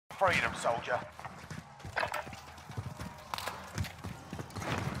freedom, soldier.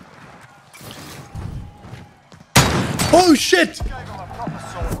 Oh shit!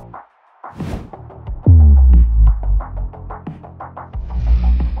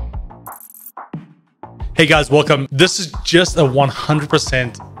 Hey guys, welcome. This is just a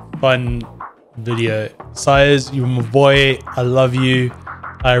 100% fun video. Size, you're my boy. I love you.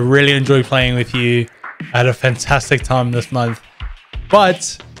 I really enjoy playing with you. I had a fantastic time this month.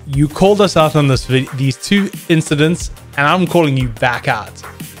 But you called us out on these two incidents, and I'm calling you back out.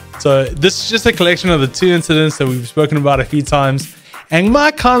 So this is just a collection of the two incidents that we've spoken about a few times, and my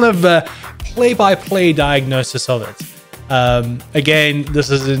kind of play-by-play diagnosis of it. Again,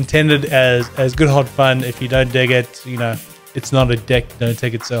 this is intended as good hot fun. If you don't dig it, you know, it's not a dick. Don't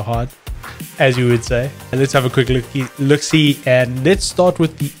take it so hard, as you would say. And let's have a quick look-see, and let's start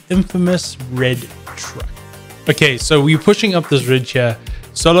with the infamous red truck. Okay, so we're pushing up this ridge here.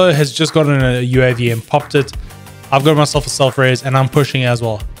 Solo has just gotten a UAV and popped it. I've got myself a self-raise and I'm pushing as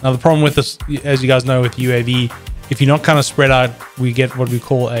well. Now the problem with this, as you guys know, with UAV, if you're not kind of spread out, we get what we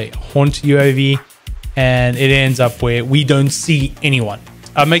call a haunt UAV, and it ends up where we don't see anyone.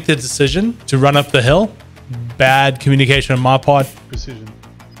 I make the decision to run up the hill. Bad communication on my part. Precision.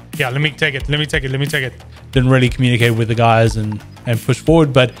 Yeah, let me take it. Didn't really communicate with the guys and push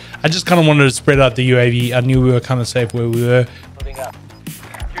forward, but I just kind of wanted to spread out the UAV. I knew we were kind of safe where we were. Moving up.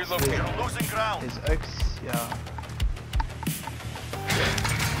 You're losing ground. His Oaks, yeah.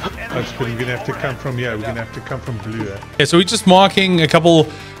 That's good. We're gonna have to come from we're gonna have to come from blue. Yeah, so we're just marking a couple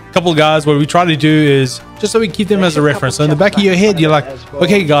guys. What we try to do is just so we keep them as a reference. So in the back of your head, you're like,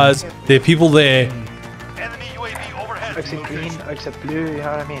 okay, guys, there are people there. Enemy UAV overhead. Oaks at green, Oaks at blue, you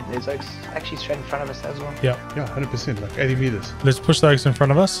know what I mean? There's Oaks actually straight in front of us as well. Yeah, Yeah, 100%, like 80 meters. let's push the Oaks in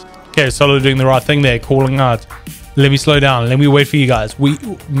front of us. Okay, Solo doing the right thing there, calling out. Let me slow down. Let me wait for you guys.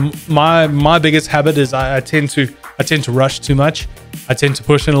 My biggest habit is I tend to rush too much. I tend to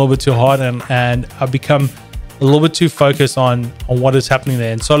push in a little bit too hard, and I become a little bit too focused on what is happening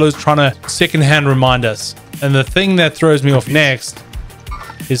there. And Solo's trying to secondhand remind us. And the thing that throws me off next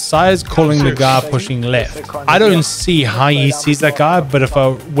is Si's calling the guy pushing left. I don't see how he sees that guy, but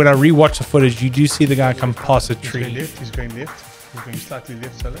when I rewatch the footage, you do see the guy come past a He's going tree. left. He's going left. He's going slightly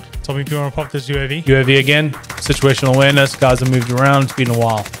left, Solo. Tell me if you want to pop this UAV. UAV again. Situational awareness. Guys have moved around. It's been a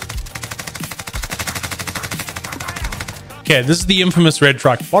while. Okay, this is the infamous red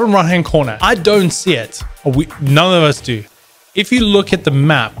truck. Bottom right-hand corner. I don't see it. None of us do. If you look at the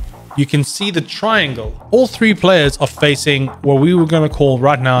map, you can see the triangle. All three players are facing what we were going to call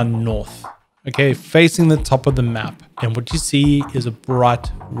right now north. Okay, facing the top of the map. And what you see is a bright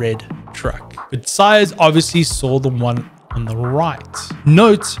red truck. But Size obviously saw the one on the right.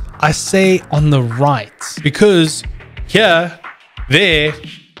 Note, I say on the right because here, there,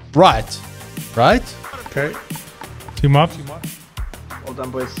 right? Okay. Team up. Well done,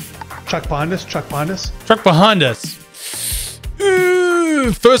 boys. Truck behind us. Truck behind us. Truck behind us.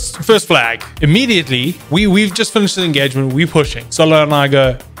 Ooh, first flag. Immediately, we've just finished the engagement. We're pushing. Solo and I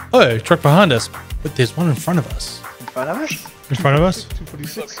go, oh, truck behind us. But there's one in front of us. In front of us? In front of us?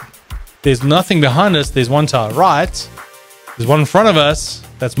 246. There's nothing behind us. There's one to our right. There's one in front of us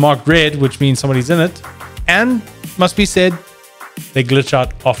that's marked red, which means somebody's in it. And must be said, they glitch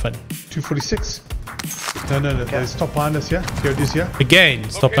out often. 246. No. They stop behind us, yeah? Here it is, yeah? Again,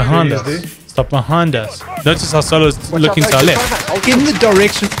 stop behind us. There. Stop behind us. Notice how Solo's looking to our left. In the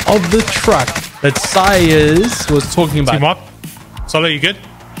direction of the truck that Sayers was talking about. Team up. Solo, you good?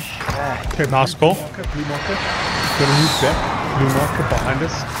 Okay, Nice call. Blue marker. Gonna move back. Blue marker behind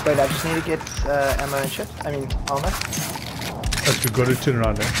us. Wait, I just need to get ammo and shit. I mean, armor. That's we've got to turn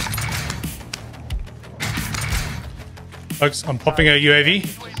around there. Folks, I'm popping a UAV.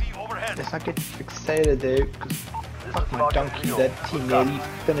 Let's not get fixated there, because fuck my donkey, that team nearly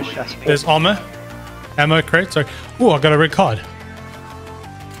finished us. There's armor. Ammo crate. Sorry. Oh, I got a red card.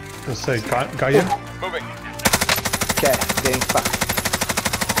 Let's say, guy here. Moving. Okay, getting fucked.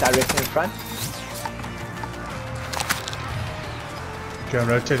 Directly in front. Okay, I'm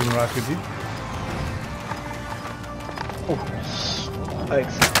rotating right with you. Oh,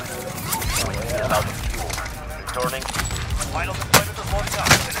 excellent. Out of fuel. Returning. Final deployment is loading up.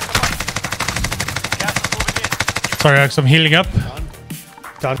 Finish the fight. Gas is moving in. Sorry, Alex, I'm healing up.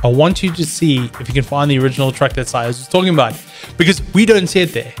 Done. I want you to see if you can find the original truck that Sayers was talking about, because we don't see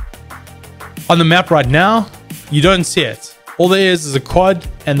it there. On the map right now, you don't see it. All there is a quad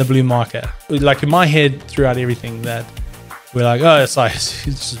and the blue marker. Like in my head, throughout everything, that we're like, oh, Sayers,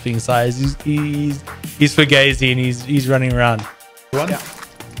 he's just being Sayers. He's fugazi and he's running around. One. Yeah.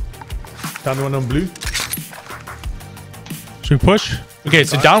 Down one on blue. Should we push? Okay,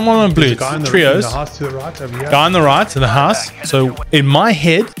 so down one on blue. There's a guy in the Trios. house to the right over here. Guy on the right in the house. So in my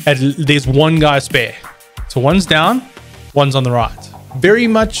head, there's one guy spare. So one's down, one's on the right. Very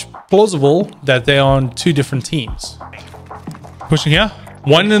much plausible that they're on two different teams. Pushing here.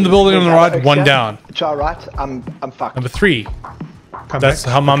 One in the building on the right, one down. To our right, I'm fucked. Number 3. Come That's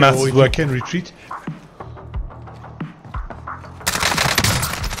back. how my math well, is you working. can retreat.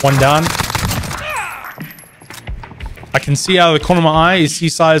 One down. I can see out of the corner of my eye, you see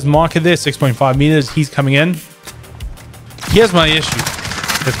size marker there, 6.5 meters. He's coming in. Here's my issue.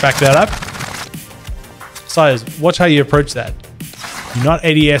 Let's back that up. Size, watch how you approach that. You're not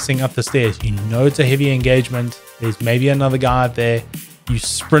ADSing up the stairs. You know it's a heavy engagement. There's maybe another guy out there. You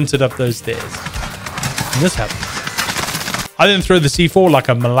sprinted up those stairs. And this happened. I didn't throw the C4 like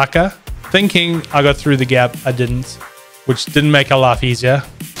a malacca, thinking I got through the gap. I didn't, which didn't make our life easier.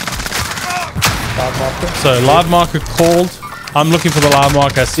 Live marker. So live marker called. I'm looking for the live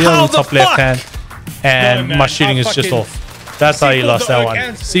marker. I see it on the top left hand, and No, my man. shooting I is just fucking- off. That's how you lost that one.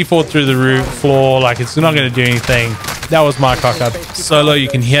 C4 through the roof floor, like it's not going to do anything. That was my cock up. Solo, you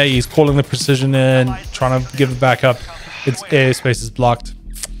can hear he's calling the precision in, trying to give it back up. Its airspace is blocked.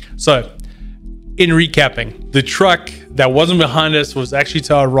 So, in recapping, the truck that wasn't behind us was actually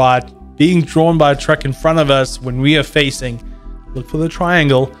to our right, being drawn by a truck in front of us when we are facing. Look for the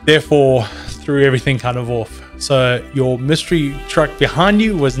triangle, therefore threw everything kind of off. So your mystery truck behind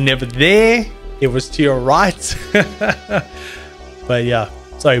you was never there. It was to your right. But yeah,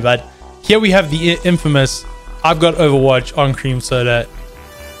 sorry, bud. Here we have the infamous, I've got Overwatch on cream soda.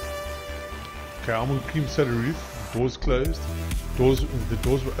 Okay, I'm on cream soda roof. Doors closed. The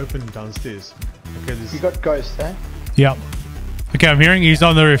doors were open downstairs. Okay, You got ghost, eh? Yeah. Okay, I'm hearing he's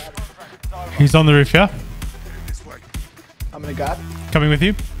on the roof. He's on the roof, yeah? I'm gonna guard. Coming with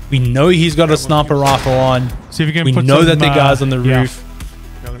you. We know he's got a sniper rifle on. See if you can We put know some, that the guy's on the yeah. roof.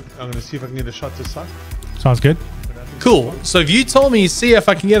 I'm gonna see if I can get a shot this side. Sounds good. Cool. So if you told me, see if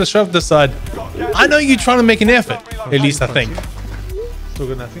I can get a shot this side, I know you're trying to make an effort. At least I think. Still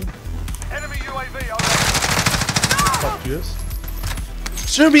got nothing. Enemy UAV over. Top viewers.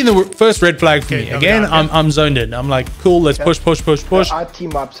 Should have been the first red flag for me. no, Again, no, I'm zoned in. I'm like, cool, let's push. Our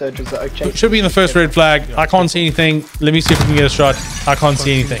team up, so it was the oak chase. Should be in the first red flag. I can't see anything. Let me see if I can get a shot. I can't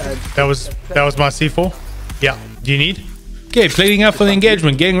see anything. That was my C4. Yeah. Do you need? Okay, plating up for the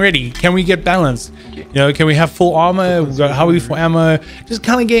engagement, getting ready. Can we get balanced? You know, can we have full armor? We've got how we for ammo. Just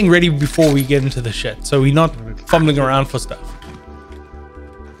kind of getting ready before we get into the shit. So we're not fumbling around for stuff.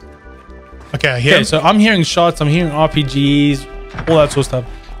 Okay, here. Okay, so I'm hearing shots, I'm hearing RPGs, all that sort of stuff.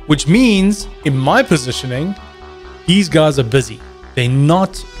 Which means, in my positioning, these guys are busy. They're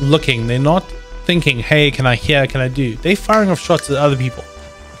not looking, they're not thinking, hey, can I hear, can I do? They're firing off shots at other people.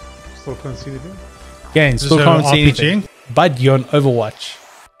 Still can't see anything. Again, still So can't see RPG? anything. But you're on Overwatch.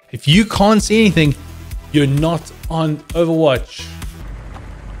 If you can't see anything, you're not on Overwatch.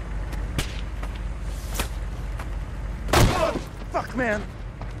 Fuck, man.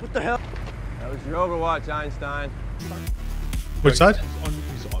 What the hell? That was your Overwatch, Einstein. Which side?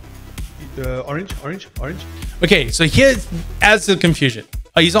 He's on orange. Okay, so here adds to the confusion.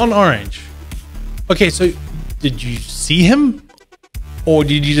 Oh, he's on orange. Okay, so did you see him? Or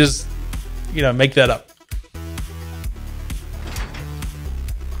did you just, you know, make that up?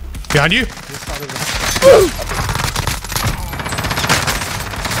 Behind you?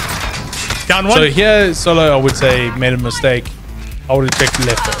 Down one. So here, Solo, I would say, made a mistake. I would have checked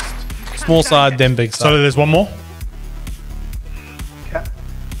left first. Small side, then big side. So there's one more. Okay.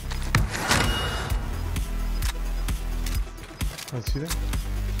 Can't see that.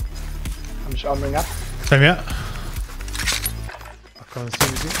 I'm just armoring up. Same here. I can't see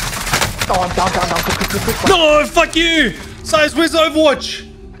anything. Oh, I'm down. Quick. No, fuck you! Size, where's Overwatch?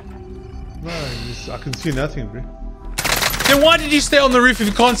 No, I can see nothing, bro. Then why did you stay on the roof if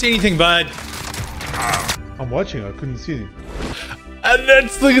you can't see anything, bud? I'm watching. I couldn't see anything. And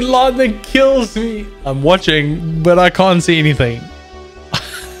that's the line that kills me. I'm watching, but I can't see anything.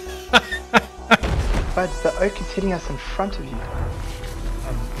 But the oak is hitting us in front of you.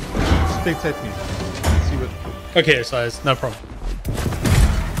 Spectate me. See what. Okay, Size, no problem.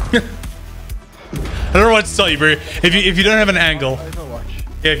 I don't know what to tell you, bro. If you don't have an angle, Overwatch.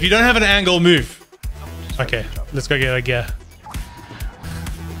 yeah, if you don't have an angle, move. Okay, let's go get a gear.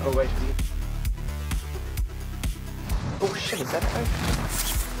 Oh, wait. Oh, shit, is that oak?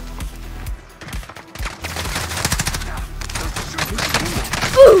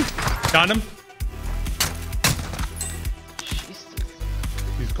 Found him. Jesus.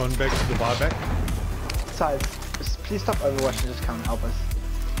 He's gone back to the buyback. Size, please stop Overwatch and just come and help us.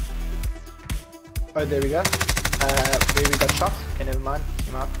 Oh, there we go. Where we got shot. Okay, never mind.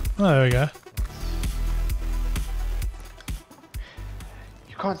 Team up. Oh, there we go.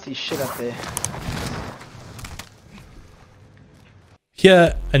 You can't see shit up there.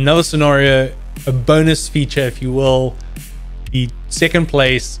 Here, another scenario, a bonus feature, if you will. The second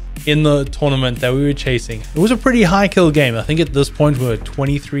place in the tournament that we were chasing. It was a pretty high kill game. I think at this point we were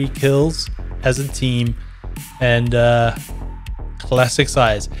 23 kills as a team, and classic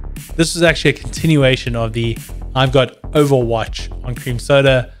size. This was actually a continuation of the I've got Overwatch on Cream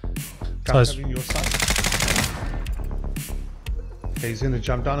Soda. So I was- Covering your side. Okay, he's gonna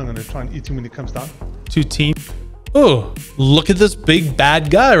jump down. I'm gonna try and eat him when he comes down. two team. Oh, look at this big bad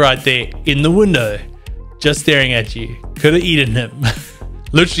guy right there in the window, just staring at you. Could have eaten him.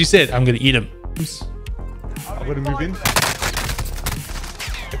 Literally said, I'm gonna eat him. I'm gonna move in.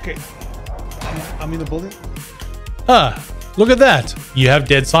 Okay, I'm in the building. Ah, look at that. You have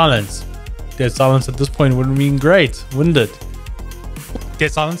dead silence. Dead silence at this point would have been great, wouldn't it?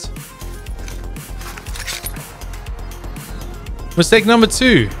 Dead silence. Mistake number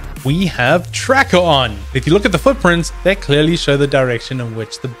 2. We have tracker on. If you look at the footprints, they clearly show the direction in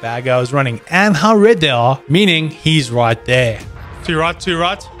which the bad guy is running and how red they are, meaning he's right there. To your right, to your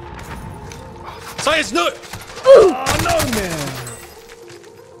right. Science, no! Oh no, man!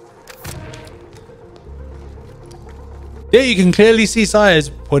 There you can clearly see Sayers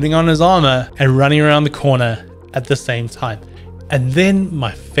putting on his armor and running around the corner at the same time. And then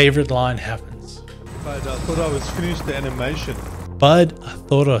my favorite line happens. But I thought I was finished the animation. Bud, I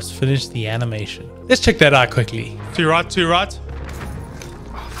thought I was finished the animation. Let's check that out quickly. To your right, to your right.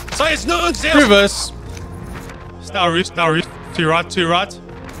 Science, no! Reverse. Star roof, star roof. To your right, to your right.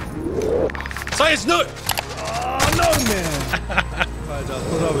 Science, no! Oh no, man! But I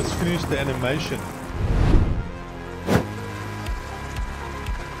thought I was finished the animation.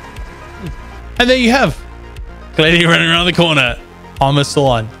 And there you have Glady running around the corner. Armor still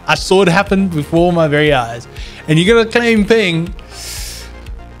on. I saw it happen before my very eyes. And you're gonna claim ping,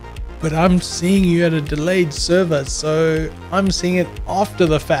 but I'm seeing you at a delayed server, so I'm seeing it after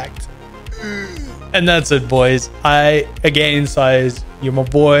the fact. And that's it, boys. Again, Size, you're my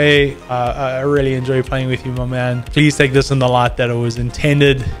boy. I really enjoy playing with you, my man. Please take this in the light that it was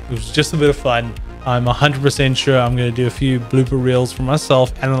intended. It was just a bit of fun. I'm 100% sure I'm going to do a few blooper reels for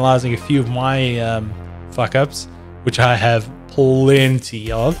myself, analyzing a few of my fuck ups, which I have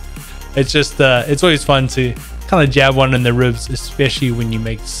plenty of. It's just, it's always fun to kind of jab one in the ribs, especially when you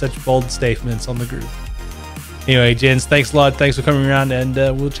make such bold statements on the group. Anyway, gents, thanks a lot. Thanks for coming around, and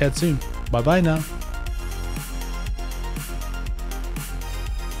we'll chat soon. Bye-bye now.